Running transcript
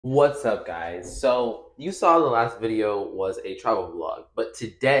What's up, guys? So you saw the last video was a travel vlog, but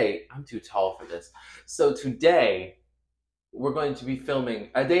today I'm too tall for this. So today we're going to be filming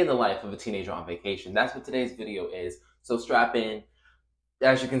a day in the life of a teenager on vacation. That's what today's video is. So strap in.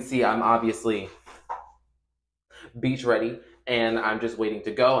 As you can see, I'm obviously beach ready and I'm just waiting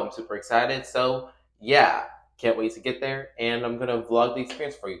to go. I'm super excited. So yeah, can't wait to get there, and I'm gonna vlog the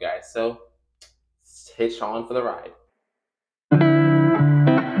experience for you guys. So hitch on for the ride.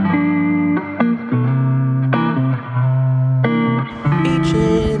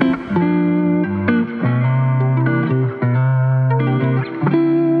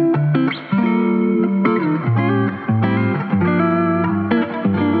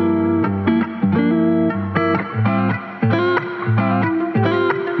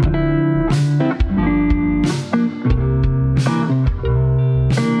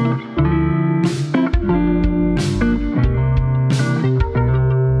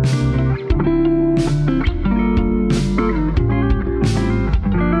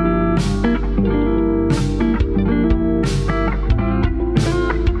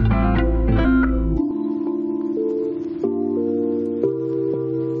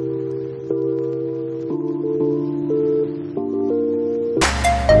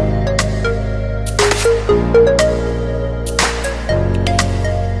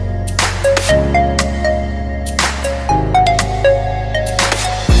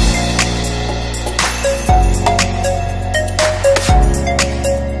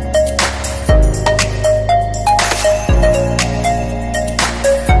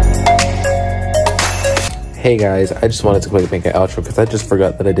 Hey guys, I just wanted to quickly make an outro because I just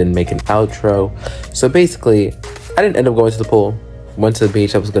forgot that I didn't make an outro. So basically, I didn't end up going to the pool. Went to the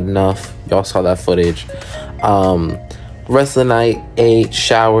beach, that was good enough. Y'all saw that footage. Rest of the night, ate,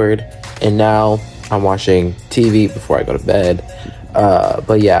 showered, and now I'm watching TV before I go to bed.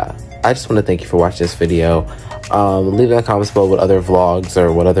 But yeah, I just want to thank you for watching this video. Leave in the comments below what other vlogs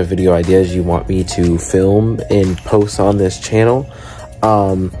or what other video ideas you want me to film and post on this channel.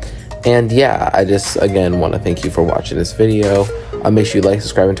 And yeah, I just, again, want to thank you for watching this video. Make sure you like,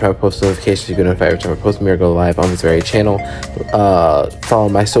 subscribe, and turn on post notifications. You can notify every time I post or go live on this very channel. Follow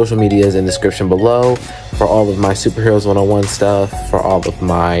my social medias in the description below for all of my Superheroes 101 stuff, for all of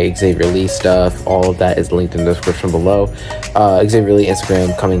my Xavier Lee stuff. All of that is linked in the description below. Xavier Lee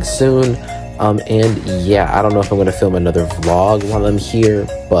Instagram coming soon. And yeah, I don't know if I'm going to film another vlog while I'm here,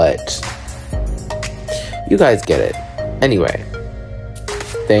 but you guys get it. Anyway.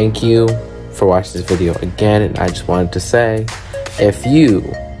 Thank you for watching this video again, and I just wanted to say, if you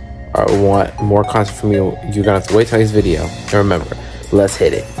want more content from me, you're gonna have to wait till this video. And remember, let's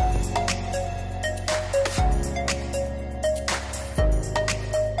hit it.